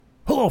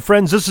Hello,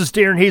 friends. This is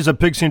Darren Hayes of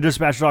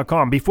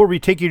PigskinDispatch.com. Before we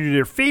take you to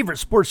your favorite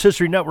Sports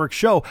History Network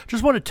show,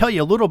 just want to tell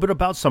you a little bit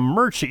about some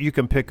merch that you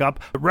can pick up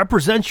that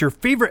represents your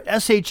favorite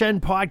SHN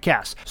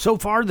podcast. So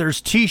far, there's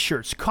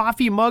t-shirts,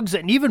 coffee mugs,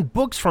 and even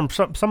books from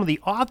some of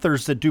the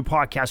authors that do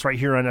podcasts right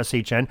here on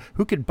SHN.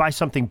 Who could buy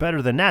something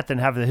better than that, than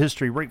have the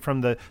history right from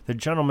the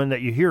gentleman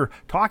that you hear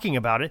talking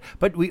about it?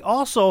 But we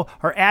also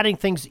are adding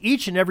things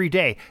each and every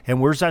day.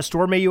 And where's that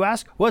store, may you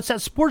ask? Well, it's at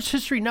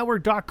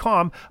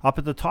SportsHistoryNetwork.com. Up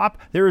at the top,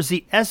 there is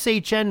the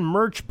SHN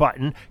merch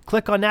button.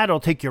 Click on that.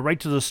 It'll take you right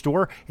to the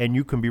store, and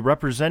you can be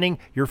representing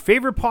your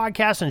favorite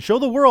podcast and show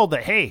the world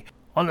that, hey,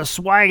 on the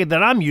swag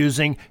that I'm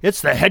using, it's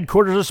the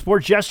headquarters of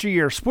sports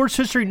yesteryear, Sports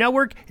History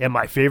Network, and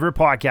my favorite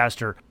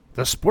podcaster,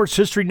 the Sports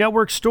History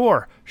Network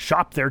store.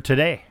 Shop there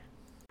today.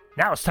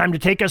 Now it's time to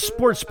take a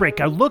sports break,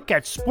 a look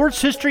at sports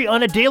history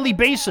on a daily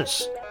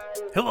basis.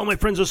 Hello, my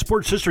friends of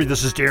sports history.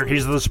 This is Darren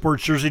Hayes of the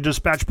Sports Jersey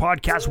Dispatch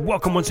podcast.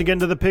 Welcome once again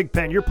to the Pig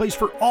Pen, your place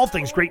for all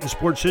things great in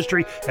sports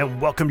history,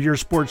 and welcome to your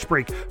sports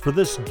break for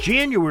this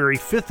January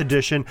 5th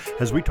edition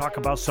as we talk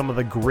about some of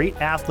the great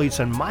athletes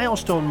and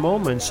milestone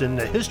moments in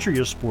the history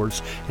of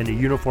sports and the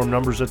uniform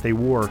numbers that they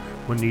wore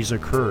when these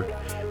occurred.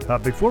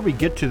 Before we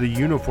get to the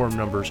uniform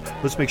numbers,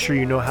 let's make sure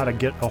you know how to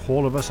get a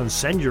hold of us and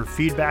send your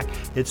feedback.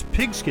 It's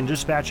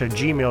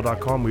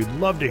pigskindispatch@gmail.com. We'd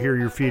love to hear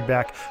your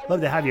feedback.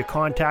 Love to have you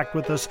contact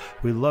with us.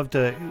 We love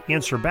to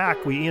answer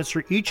back. We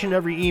answer each and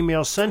every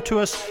email sent to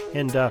us,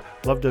 and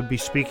love to be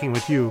speaking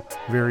with you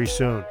very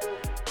soon.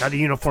 Now the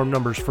uniform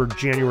numbers for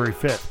January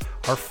 5th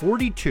are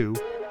 42,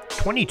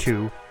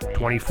 22,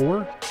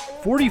 24,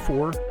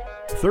 44,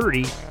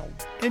 30,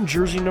 and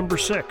jersey number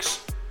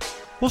 6.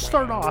 We'll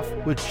start off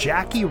with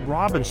Jackie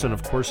Robinson,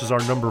 of course, is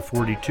our number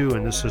 42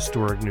 in this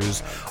historic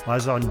news,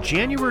 as on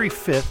January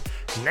 5th,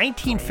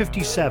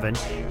 1957,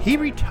 he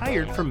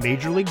retired from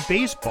Major League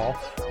Baseball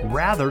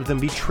rather than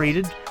be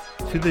traded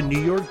to the New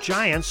York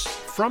Giants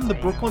from the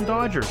Brooklyn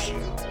Dodgers.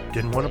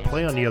 Didn't want to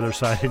play on the other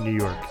side of New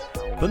York.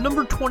 The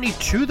number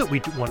 22 that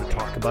we want to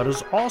talk about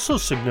is also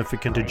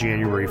significant to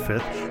January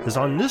 5th, as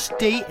on this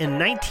date in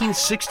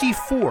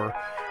 1964,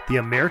 the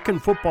American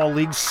Football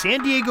League's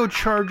San Diego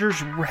Chargers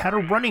had a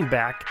running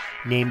back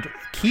named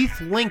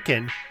Keith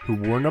Lincoln, who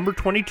wore number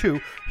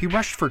 22. He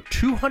rushed for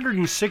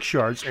 206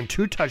 yards and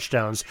 2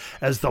 touchdowns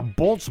as the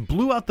Bolts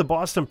blew out the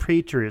Boston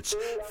Patriots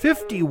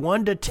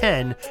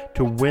 51-10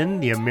 to win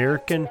the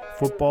American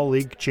Football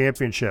League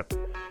championship.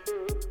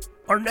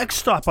 Our next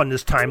stop on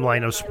this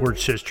timeline of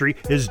sports history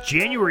is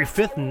January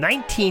 5th,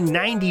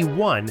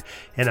 1991,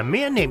 and a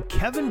man named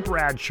Kevin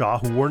Bradshaw,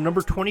 who wore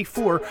number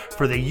 24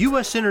 for the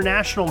U.S.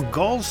 International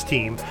Gulls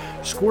team,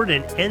 scored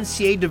an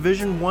NCAA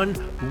Division I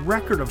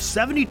record of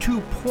 72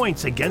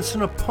 points against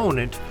an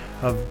opponent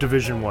of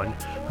Division I.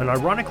 And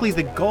ironically,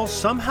 the Gulls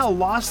somehow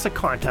lost the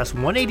contest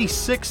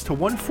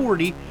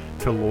 186-140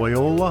 to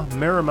Loyola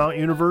Marymount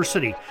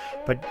University.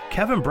 But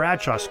Kevin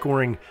Bradshaw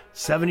scoring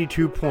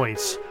 72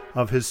 points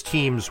of his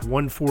team's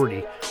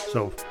 140,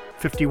 so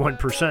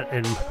 51%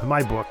 in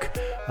my book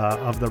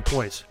of their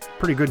points.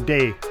 Pretty good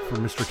day for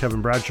Mr.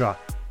 Kevin Bradshaw.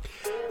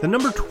 The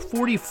number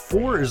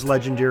 44 is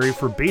legendary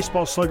for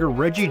baseball slugger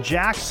Reggie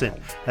Jackson,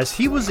 as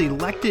he was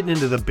elected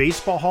into the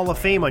Baseball Hall of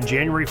Fame on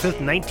January 5th,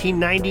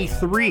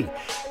 1993.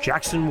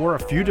 Jackson wore a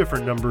few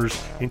different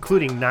numbers,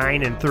 including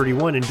 9 and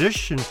 31, in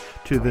addition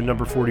to the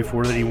number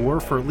 44 that he wore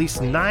for at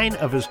least 9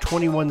 of his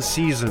 21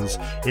 seasons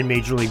in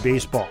Major League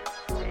Baseball.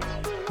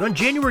 On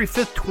January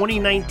 5th,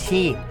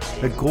 2019,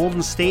 the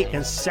Golden State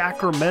and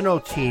Sacramento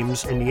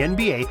teams in the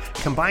NBA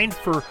combined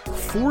for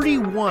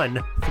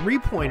 41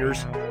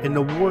 three-pointers in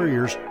the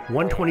Warriors'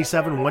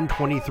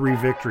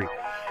 127-123 victory.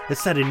 It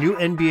set a new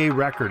NBA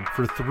record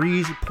for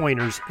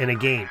three-pointers in a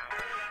game.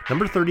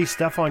 Number 30,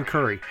 Stephen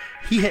Curry.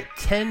 He hit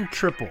 10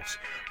 triples,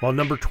 while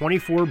number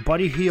 24,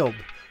 Buddy Hield,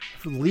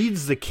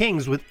 leads the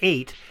Kings with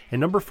 8, and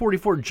number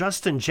 44,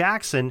 Justin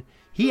Jackson,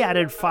 he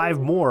added 5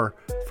 more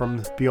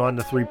from beyond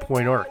the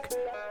three-point arc.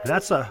 And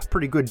that's a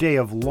pretty good day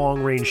of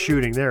long-range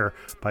shooting there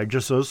by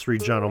just those 3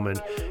 gentlemen.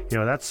 You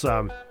know, that's,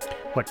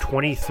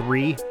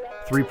 23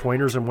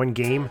 three-pointers in one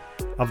game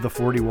of the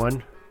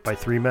 41 by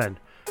 3 men.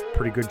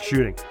 Pretty good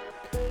shooting.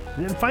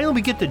 And then finally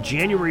we get to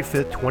January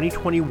 5th,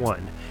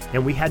 2021,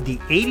 and we had the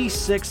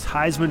 86th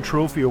Heisman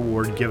Trophy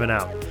Award given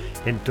out.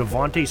 And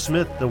Devontae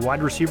Smith, the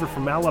wide receiver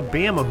from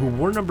Alabama, who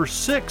wore number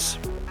 6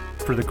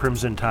 for the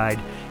Crimson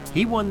Tide,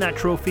 he won that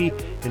trophy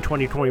in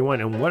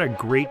 2021, and what a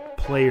great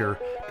player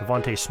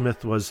Devontae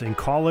Smith was in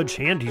college,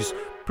 and he's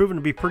proven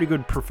to be pretty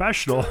good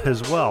professional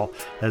as well,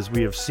 as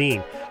we have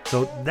seen.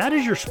 So that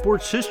is your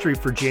sports history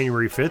for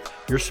January 5th,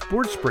 your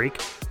sports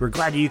break. We're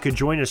glad that you could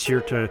join us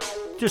here to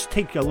just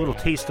take a little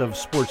taste of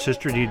sports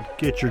history to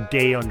get your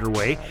day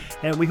underway.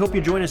 And we hope you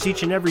join us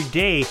each and every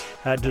day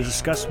to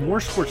discuss more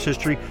sports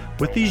history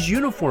with these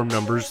uniform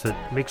numbers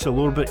that makes it a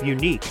little bit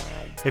unique.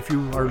 If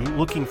you are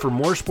looking for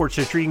more sports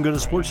history, you can go to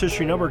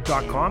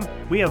sportshistorynetwork.com.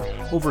 We have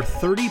over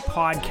 30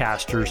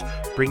 podcasters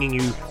bringing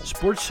you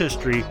sports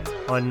history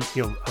on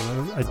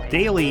a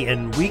daily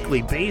and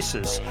weekly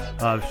basis.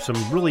 Some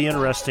really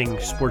interesting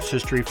sports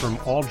history from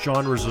all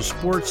genres of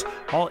sports,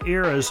 all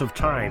eras of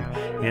time.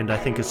 And I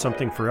think it's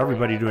something for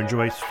everybody to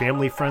enjoy. It's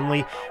family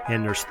friendly,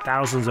 and there's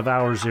thousands of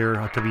hours there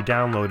to be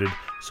downloaded.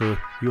 So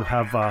you'll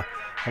have a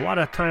lot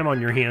of time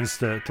on your hands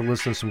to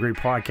listen to some great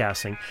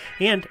podcasting.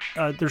 And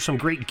there's some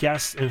great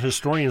guests and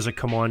historians that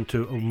come on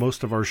to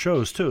most of our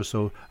shows too.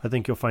 So I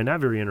think you'll find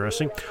that very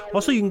interesting.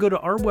 Also, you can go to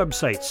our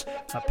websites,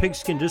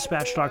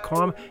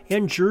 pigskinddispatch.com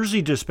and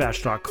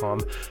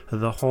jerseydispatch.com,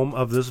 the home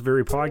of this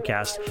very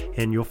podcast.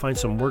 And you'll find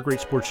some more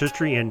great sports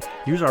history, and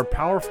use our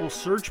powerful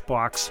search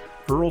box,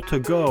 Earl to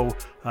Go,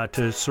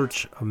 to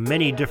search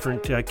many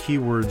different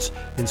keywords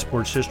in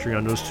sports history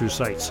on those two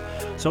sites.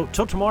 So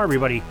till tomorrow,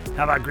 everybody,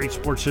 have a great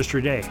sports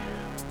history day.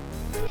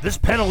 This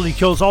penalty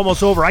kill is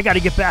almost over. I got to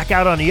get back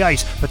out on the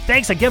ice. But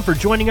thanks again for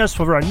joining us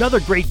for another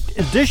great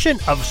edition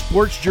of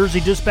Sports Jersey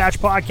Dispatch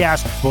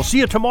Podcast. We'll see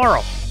you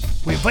tomorrow.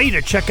 We invite you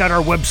to check out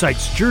our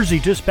websites,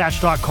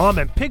 jerseydispatch.com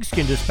and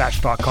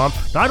pigskinddispatch.com.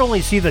 Not only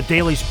see the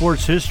daily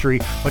sports history,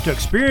 but to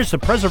experience the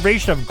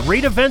preservation of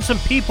great events and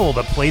people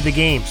that play the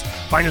games.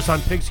 Find us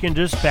on Pigskin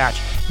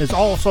Dispatch. It's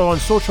also on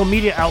social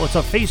media outlets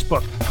of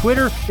Facebook,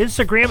 Twitter,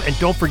 Instagram, and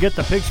don't forget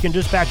the Pigskin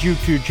Dispatch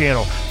YouTube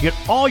channel. You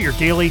get all your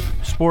daily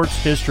sports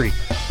history.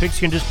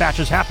 Pigskin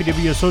Dispatch is happy to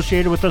be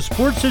associated with the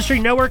Sports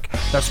History Network,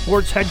 the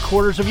sports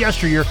headquarters of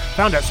yesteryear,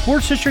 found at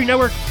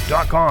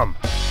sportshistorynetwork.com.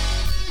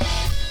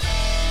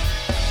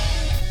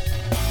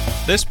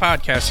 This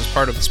podcast is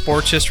part of the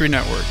Sports History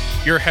Network,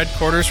 your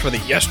headquarters for the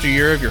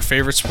yesteryear of your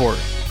favorite sport.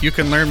 You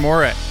can learn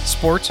more at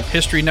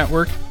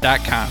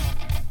sportshistorynetwork.com.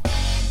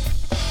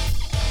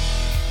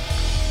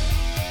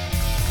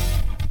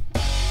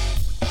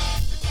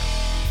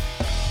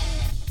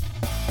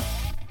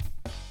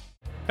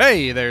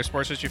 Hey there,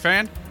 sports history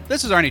fan.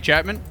 This is Arnie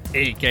Chapman,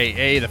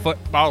 aka the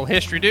Football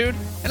History Dude,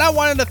 and I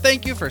wanted to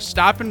thank you for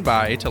stopping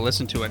by to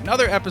listen to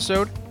another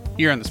episode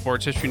here on the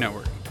Sports History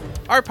Network.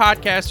 Our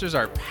podcasters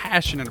are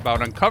passionate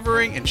about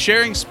uncovering and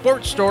sharing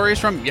sports stories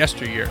from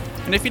yesteryear.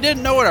 And if you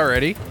didn't know it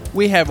already,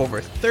 we have over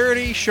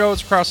 30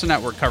 shows across the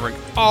network covering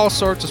all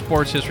sorts of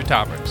sports history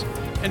topics.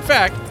 In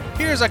fact,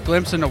 here's a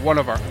glimpse into one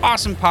of our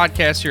awesome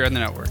podcasts here on the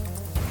network.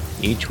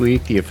 Each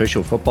week, the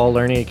official Football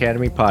Learning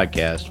Academy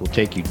podcast will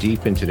take you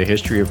deep into the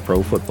history of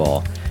pro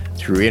football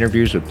through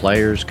interviews with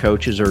players,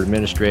 coaches, or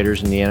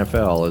administrators in the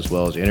NFL, as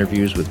well as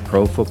interviews with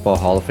Pro Football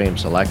Hall of Fame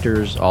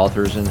selectors,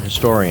 authors, and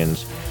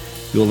historians.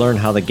 You'll learn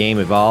how the game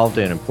evolved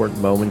and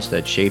important moments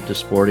that shaped the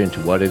sport into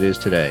what it is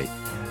today.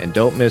 And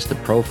don't miss the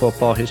Pro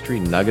Football History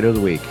Nugget of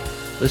the Week.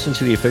 Listen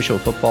to the official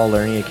Football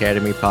Learning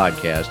Academy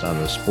podcast on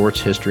the Sports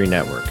History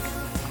Network.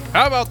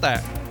 How about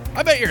that?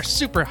 I bet you're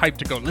super hyped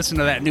to go listen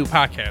to that new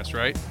podcast,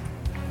 right?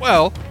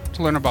 Well,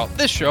 to learn about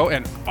this show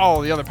and all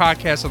the other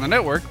podcasts on the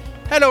network,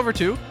 head over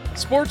to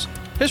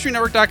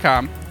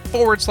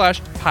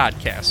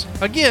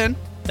sportshistorynetwork.com/podcast. Again,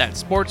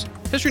 that's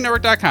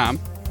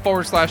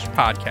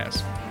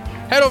sportshistorynetwork.com/podcast.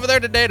 Head over there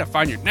today to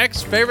find your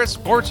next favorite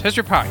sports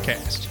history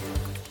podcast.